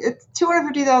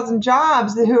 250,000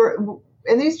 jobs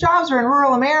and these jobs are in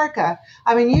rural America.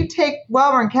 I mean, you take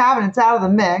Wellborn Cabinets out of the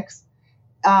mix,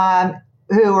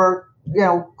 who are,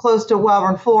 close to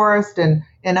Wellborn Forest and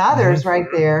others right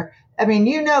there. I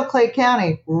mean, Clay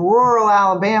County, rural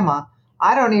Alabama.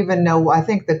 I don't even know. I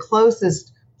think the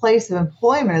closest place of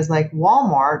employment is like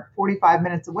Walmart, 45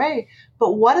 minutes away.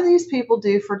 But what do these people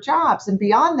do for jobs? And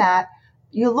beyond that,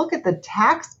 you look at the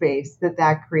tax base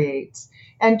that creates.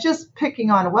 And just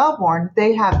picking on Wellborn,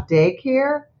 they have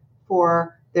daycare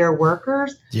for their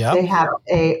workers. Yep. They have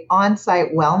a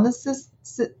on-site wellness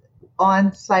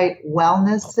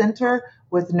center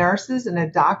with nurses and a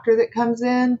doctor that comes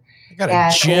in. They got a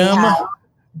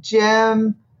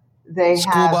gym. They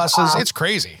school have buses. It's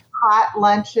crazy. Hot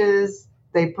lunches.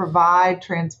 They provide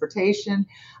transportation.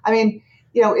 I mean,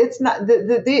 it's not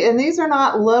and these are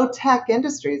not low tech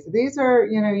industries. These are,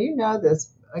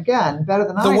 this again better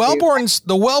than I do.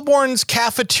 The Wellborn's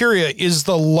cafeteria is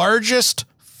the largest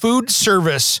food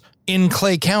service in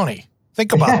Clay County.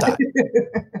 Think about that.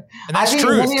 And that's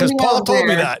true, because Paula told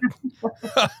me that.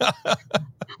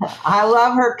 I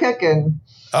love her cooking.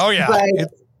 Oh, yeah.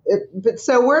 But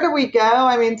so where do we go?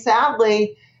 I mean,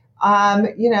 sadly,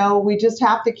 we just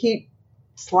have to keep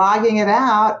slogging it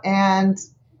out. And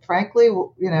frankly, we're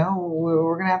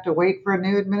going to have to wait for a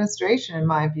new administration, in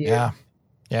my view. Yeah.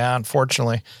 Yeah,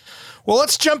 unfortunately. Well,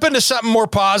 let's jump into something more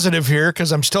positive here,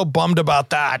 because I'm still bummed about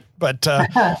that. But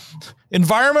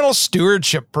Environmental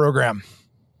Stewardship Program,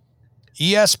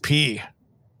 ESP.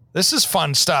 This is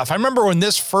fun stuff. I remember when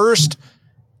this first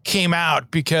came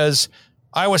out, because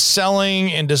I was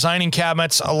selling and designing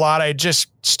cabinets a lot. I just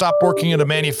stopped working at a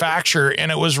manufacturer,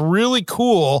 and it was really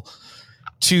cool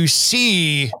to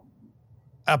see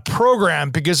a program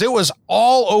because it was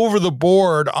all over the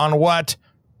board on what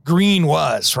green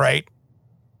was, right?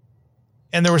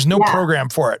 And there was no program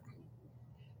for it.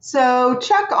 So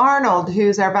Chuck Arnold,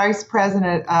 who's our vice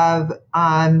president of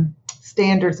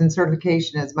standards and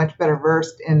certification, is much better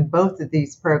versed in both of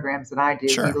these programs than I do.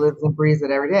 Sure. He lives and breathes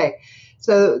it every day.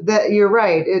 So that you're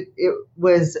right. It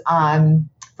was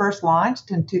first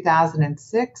launched in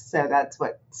 2006. So that's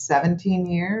 17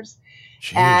 years.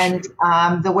 Jeez. And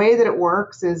the way that it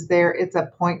works is it's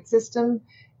a point system,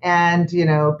 and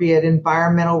be it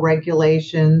environmental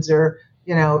regulations or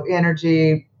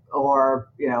energy or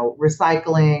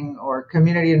recycling or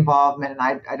community involvement.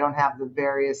 And I don't have the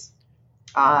various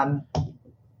I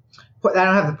don't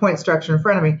have the point structure in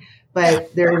front of me.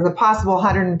 But there's a possible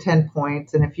 110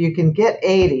 points, and if you can get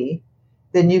 80,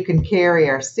 then you can carry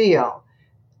our seal.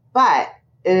 But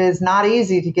it is not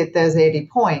easy to get those 80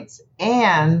 points,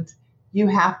 and you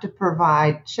have to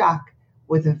provide Chuck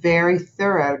with a very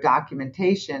thorough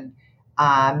documentation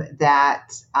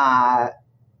that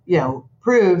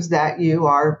proves that you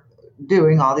are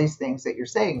doing all these things that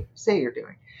say you're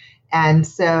doing. And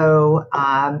so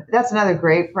that's another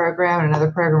great program, and another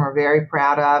program we're very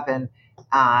proud of, and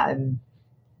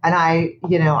I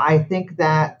think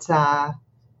that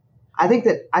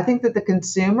the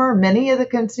consumer, many of the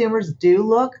consumers do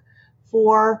look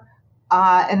for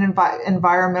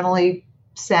environmentally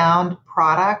sound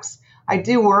products. I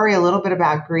do worry a little bit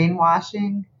about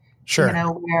greenwashing. Sure.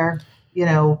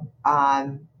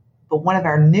 But one of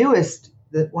our newest,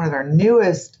 it's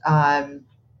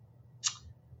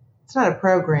not a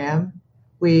program.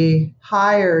 We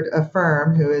hired a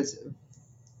firm who is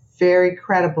very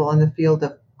credible in the field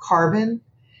of carbon.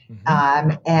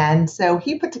 Mm-hmm. And so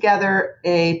he put together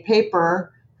a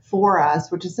paper for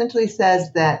us, which essentially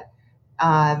says that,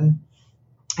 and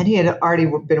he had already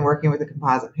been working with the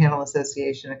Composite Panel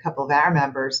Association, a couple of our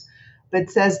members, but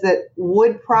says that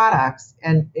wood products,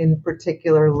 and in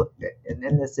particular,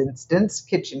 in this instance,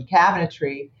 kitchen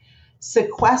cabinetry,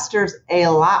 sequesters a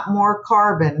lot more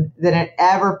carbon than it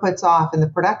ever puts off in the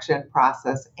production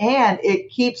process. And it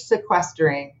keeps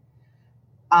sequestering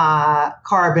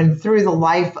carbon through the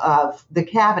life of the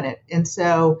cabinet. And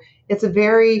so it's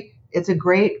a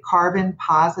great carbon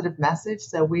positive message.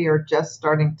 So we are just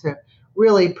starting to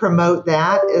really promote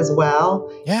that as well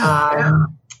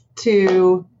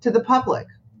to the public.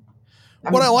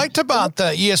 What I liked about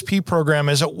the ESP program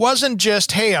is it wasn't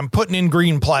just, hey, I'm putting in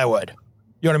green plywood.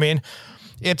 You know what I mean?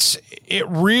 It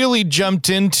really jumped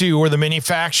into where the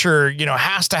manufacturer,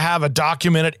 has to have a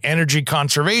documented energy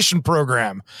conservation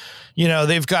program.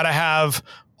 They've got to have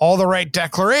all the right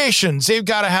declarations. They've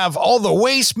got to have all the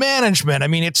waste management. I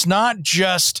mean, it's not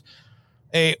just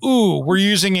we're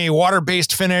using a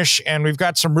water-based finish and we've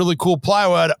got some really cool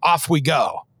plywood, off we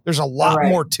go. There's a lot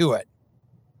more to it.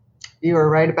 You are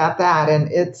right about that.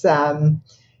 And it's,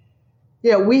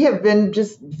 we have been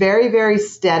just very, very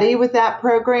steady with that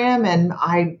program. And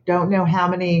I don't know how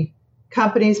many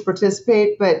companies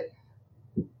participate, but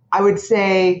I would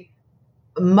say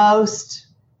most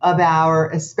of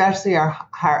especially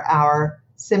our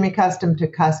semi-custom to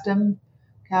custom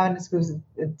cabinets, because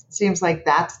it seems like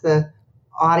that's the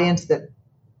audience that,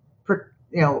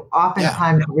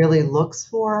 oftentimes really looks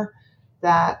for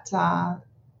that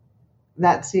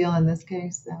seal in this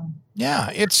case. So.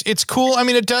 Yeah, it's cool. I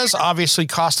mean, it does obviously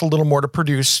cost a little more to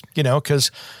produce,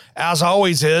 because as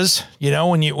always is,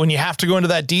 when you have to go into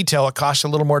that detail, it costs a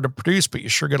little more to produce, but you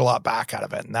sure get a lot back out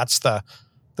of it. And that's the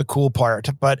cool part.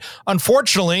 But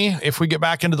unfortunately, if we get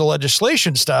back into the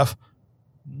legislation stuff,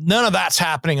 none of that's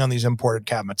happening on these imported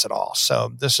cabinets at all.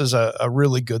 So this is a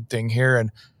really good thing here. And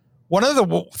one of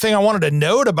the thing I wanted to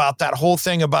note about that whole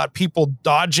thing about people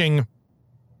dodging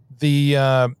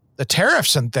the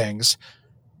tariffs and things,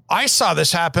 I saw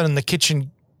this happen in the kitchen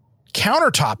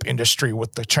countertop industry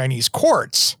with the Chinese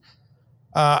quartz.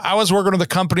 I was working with a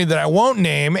company that I won't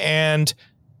name, and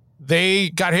they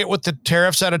got hit with the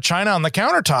tariffs out of China on the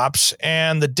countertops.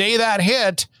 And the day that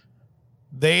hit,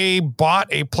 they bought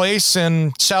a place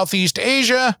in Southeast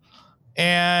Asia.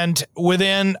 And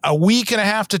within a week and a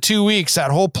half to 2 weeks, that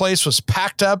whole place was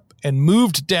packed up and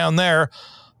moved down there.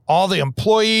 All the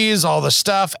employees, all the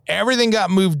stuff, everything got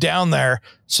moved down there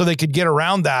so they could get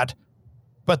around that.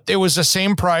 But it was the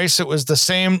same price. It was the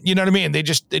same, you know what I mean? They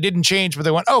didn't change, but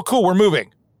they went, oh, cool, we're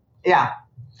moving. Yeah.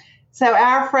 So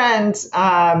our friend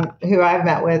who I've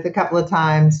met with a couple of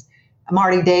times,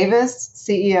 Marty Davis,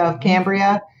 CEO of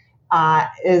Cambria,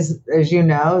 is, as you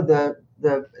know,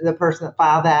 the person that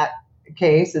filed that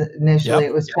case. Initially,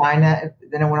 It was China,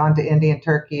 then it went on to India and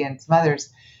Turkey and some others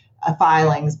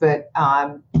filings. But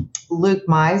Luke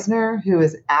Meisner, who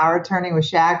is our attorney with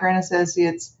Shagrin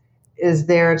Associates, is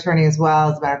their attorney as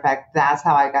well. As a matter of fact, that's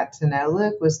how I got to know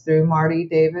Luke, was through Marty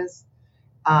Davis.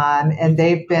 And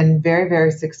they've been very,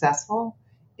 very successful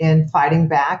in fighting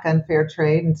back unfair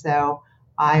trade. And so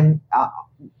I'm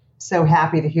so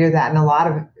happy to hear that. And a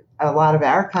lot of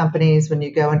our companies, when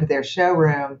you go into their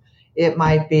showroom, it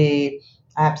might be,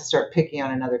 I have to start picking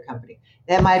on another company.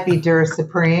 It might be Dura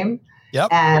Supreme. Yep.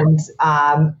 And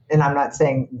I'm not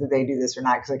saying that they do this or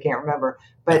not because I can't remember,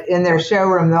 but in their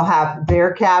showroom, they'll have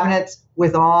their cabinets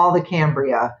with all the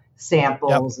Cambria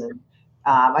samples. Yep. And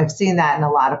I've seen that in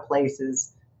a lot of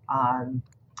places.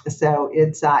 So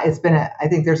it's been I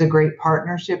think there's a great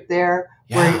partnership there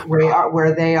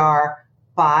where they are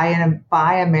buy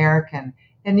American.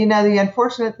 And, the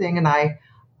unfortunate thing, and I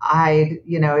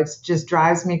it just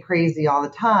drives me crazy all the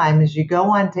time, is you go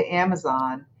onto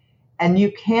Amazon and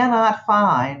you cannot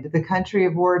find the country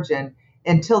of origin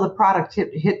until the product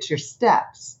hits your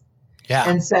steps. Yeah.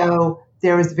 And so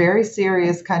there was very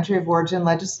serious country of origin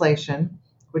legislation,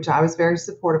 which I was very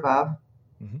supportive of,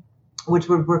 mm-hmm. which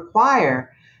would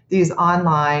require these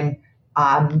online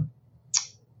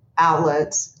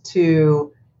outlets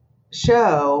to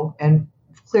show and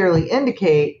clearly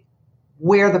indicate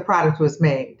where the product was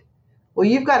made. Well,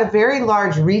 you've got a very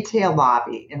large retail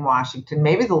lobby in Washington,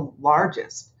 maybe the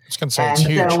largest. I was going to say it's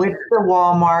huge. So it's the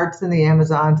Walmarts and the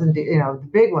Amazons and the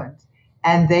big ones,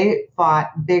 and they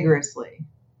fought vigorously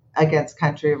against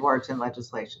country of origin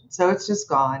legislation. So it's just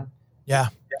gone. Yeah.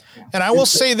 And I will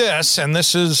say this, and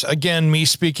this is, again, me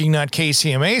speaking, not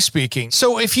KCMA speaking.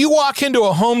 So if you walk into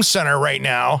a home center right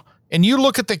now and you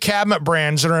look at the cabinet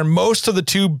brands that are in most of the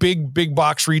two big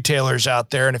box retailers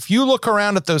out there, and if you look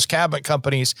around at those cabinet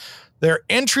companies, their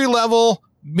entry-level,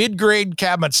 mid-grade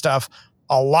cabinet stuff,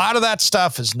 a lot of that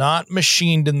stuff is not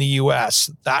machined in the U.S.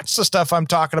 That's the stuff I'm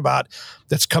talking about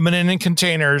that's coming in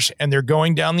containers, and they're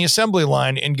going down the assembly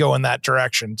line and go in that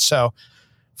direction. So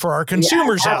for our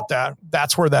consumers out there,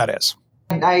 that's where that is.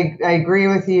 I agree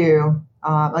with you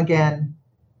again.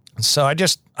 So I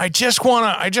just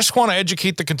want to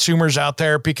educate the consumers out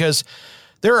there, because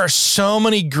there are so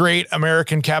many great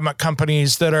American cabinet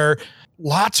companies that are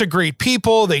lots of great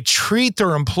people. They treat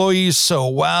their employees so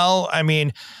well. I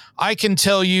mean, I can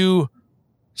tell you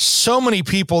so many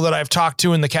people that I've talked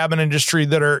to in the cabinet industry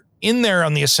that are in there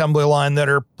on the assembly line that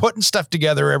are putting stuff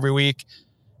together every week.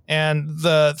 And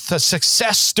the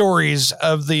success stories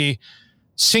of the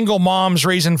single moms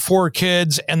raising 4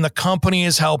 kids, and the company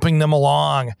is helping them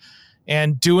along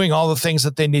and doing all the things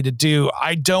that they need to do.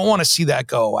 I don't want to see that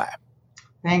go away.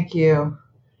 Thank you.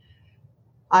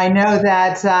 I know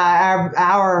that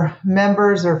our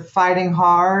members are fighting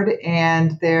hard,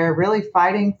 and they're really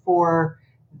fighting for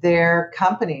their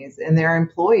companies and their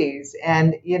employees.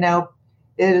 And,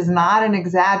 it is not an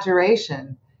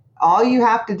exaggeration. All you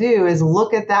have to do is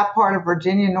look at that part of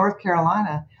Virginia, North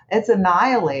Carolina. It's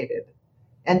annihilated.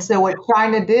 And so what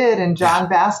China did, and John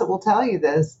Bassett will tell you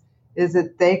this, is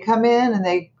that they come in and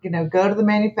they, go to the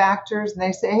manufacturers and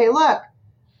they say, hey, look,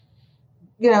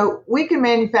 we can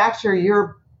manufacture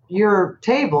your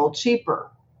table cheaper,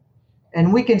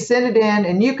 and we can send it in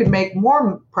and you can make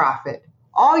more profit.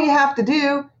 All you have to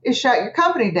do is shut your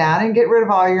company down and get rid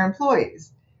of all your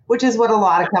employees, which is what a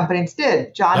lot of companies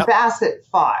did. John Bassett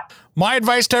fought. My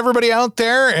advice to everybody out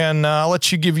there, and I'll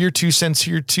let you give your 2 cents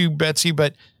here too, Betsy,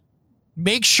 but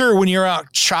make sure when you're out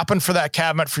shopping for that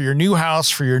cabinet for your new house,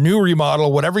 for your new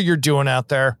remodel, whatever you're doing out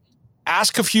there,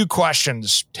 ask a few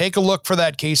questions. Take a look for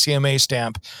that KCMA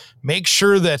stamp. Make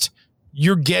sure that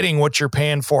you're getting what you're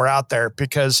paying for out there,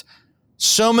 because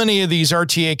so many of these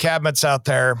RTA cabinets out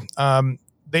there,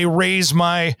 they raise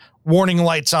my warning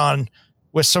lights on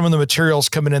with some of the materials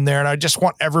coming in there. And I just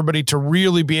want everybody to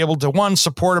really be able to, 1,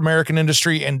 support American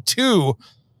industry, and 2,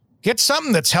 get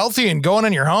something that's healthy and going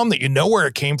in your home that you know where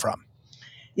it came from.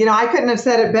 I couldn't have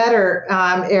said it better,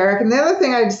 Eric. And the other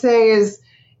thing I'd say is,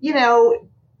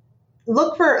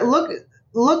 look for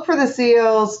the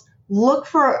seals, look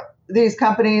for these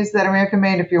companies that are American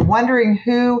made. If you're wondering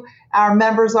who our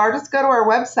members are, just go to our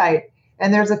website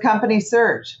and there's a company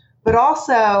search. But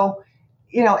also,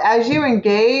 as you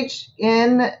engage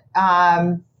in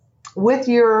with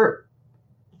your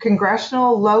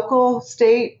congressional, local,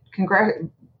 state,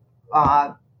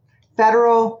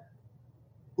 federal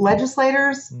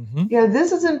legislators, mm-hmm.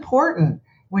 This is important.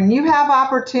 When you have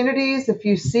opportunities, if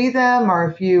you see them, or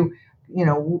if you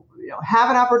have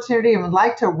an opportunity and would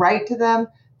like to write to them,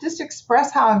 just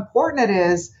express how important it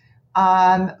is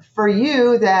for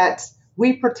you that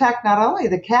we protect not only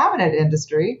the cabinet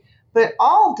industry, but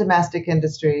all domestic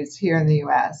industries here in the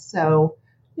U.S. So,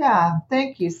 yeah,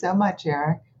 thank you so much,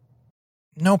 Eric.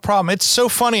 No problem. It's so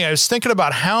funny. I was thinking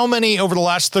about how many over the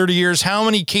last 30 years, how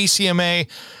many KCMA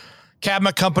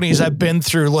cabinet companies I've been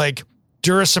through, like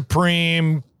Dura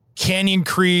Supreme, Canyon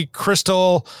Creek,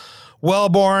 Crystal,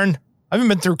 Wellborn. I haven't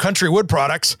been through Country Wood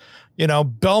Products.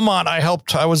 Belmont,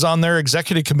 I was on their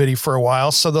executive committee for a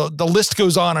while. So the list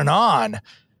goes on and on.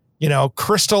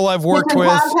 Crystal I've worked Kitchen with.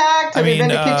 Compact? Have you been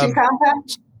to Kitchen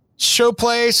Compact?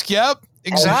 Showplace. Yep,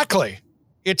 exactly.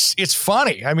 It's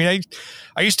funny. I mean,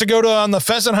 I used to go on the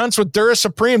pheasant hunts with Dura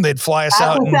Supreme. They'd fly us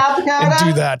out and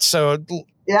do that. So,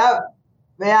 yep.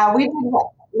 Yeah, we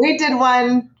did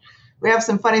one. We have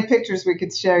some funny pictures we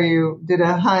could show you. Did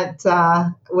a hunt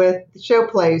with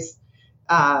Showplace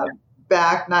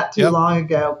back not too long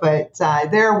ago. But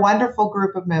they're a wonderful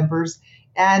group of members.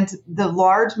 And the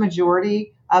large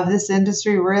majority of this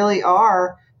industry really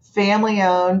are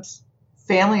family-owned,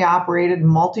 family-operated,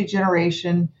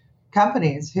 multi-generation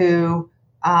companies who,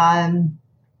 who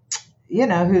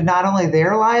not only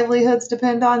their livelihoods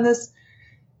depend on this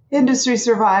industry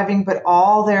surviving, but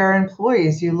all their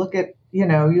employees. You look at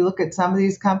some of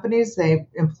these companies, they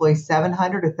employ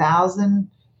 700, 1,000,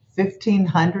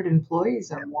 1,500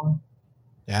 employees or more.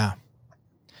 Yeah.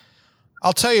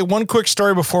 I'll tell you one quick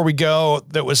story before we go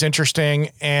that was interesting.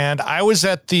 And I was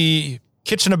at the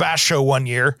Kitchen and Bath show one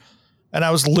year, and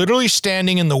I was literally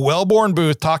standing in the Wellborn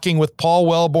booth talking with Paul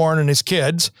Wellborn and his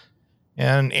kids,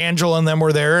 and Angela and them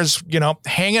were there,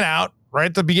 hanging out right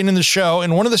at the beginning of the show.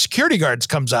 And one of the security guards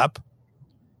comes up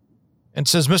and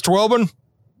says, "Mr. Wellborn,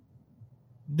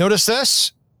 notice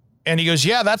this?" And he goes,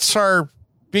 "Yeah, that's our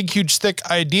big, huge, thick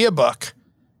idea book,"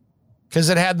 because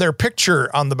it had their picture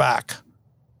on the back.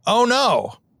 Oh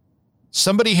no,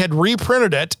 somebody had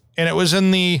reprinted it, and it was in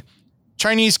the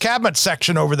Chinese cabinet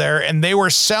section over there, and they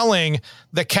were selling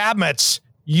the cabinets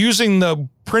using the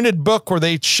printed book where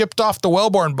they shipped off the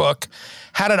Wellborn book,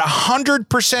 had it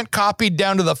 100% copied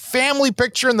down to the family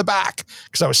picture in the back,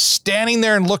 because I was standing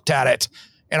there and looked at it,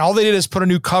 and all they did is put a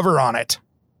new cover on it,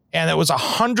 and it was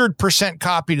 100%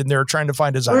 copied, and they were trying to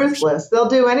find designers. Ruthless. They'll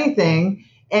do anything,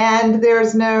 and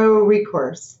there's no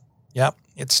recourse. Yep.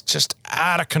 It's just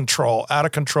out of control.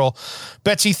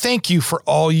 Betsy, thank you for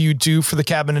all you do for the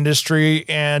cabinet industry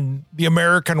and the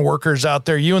American workers out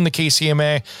there. You and the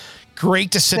KCMA,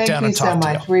 great to sit down and talk to you.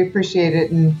 Thank you so much. We appreciate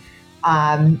it. And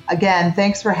again,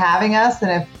 thanks for having us.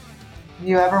 And if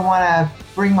you ever want to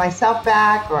bring myself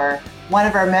back or one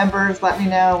of our members, let me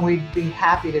know. We'd be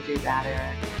happy to do that,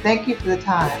 Eric. Thank you for the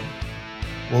time.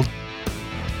 We'll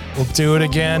do it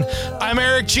again. I'm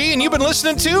Eric G., and you've been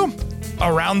listening to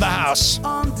Around the House.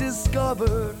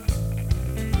 Undiscovered,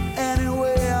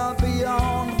 anywhere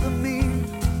beyond the mean.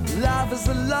 Life is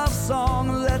a love song,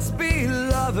 let's be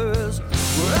lovers.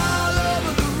 We're all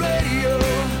over the radio.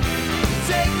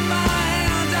 Take my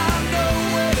hand, I know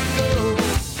where to go.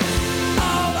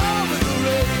 All over the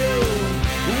radio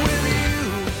with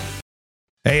you.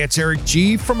 Hey, it's Eric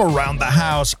G. from Around the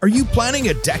House. Are you planning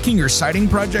a decking or siding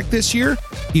project this year?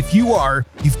 If you are,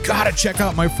 you've got to check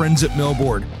out my friends at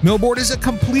Millboard. Millboard is a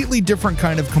completely different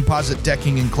kind of composite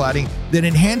decking and cladding that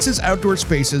enhances outdoor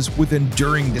spaces with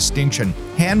enduring distinction.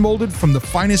 Hand-molded from the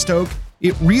finest oak,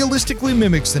 it realistically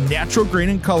mimics the natural grain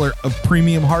and color of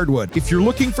premium hardwood. If you're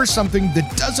looking for something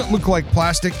that doesn't look like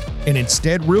plastic and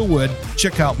instead real wood,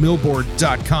 check out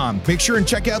millboard.com. Make sure and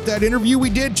check out that interview we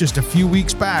did just a few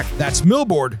weeks back. That's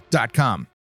millboard.com.